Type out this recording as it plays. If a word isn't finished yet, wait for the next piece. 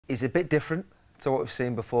He's a bit different to what we've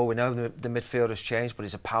seen before. We know the midfield has changed, but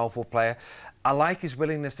he's a powerful player. I like his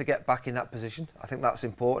willingness to get back in that position. I think that's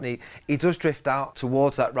important. He does drift out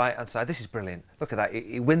towards that right-hand side. This is brilliant. Look at that.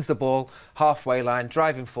 He wins the ball, halfway line,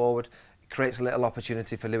 driving forward, creates a little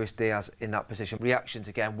opportunity for Luis Diaz in that position. Reactions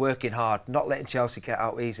again, working hard, not letting Chelsea get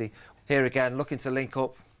out easy. Here again, looking to link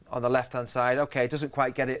up on the left-hand side. OK, doesn't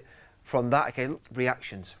quite get it from that. OK, look,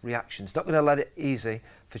 reactions. Not going to let it easy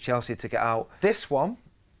for Chelsea to get out. This one,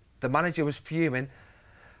 the manager was fuming.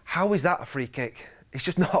 How is that a free kick? It's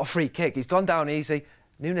just not a free kick. He's gone down easy.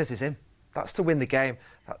 Núñez is in. That's to win the game.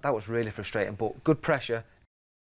 That was really frustrating, but good pressure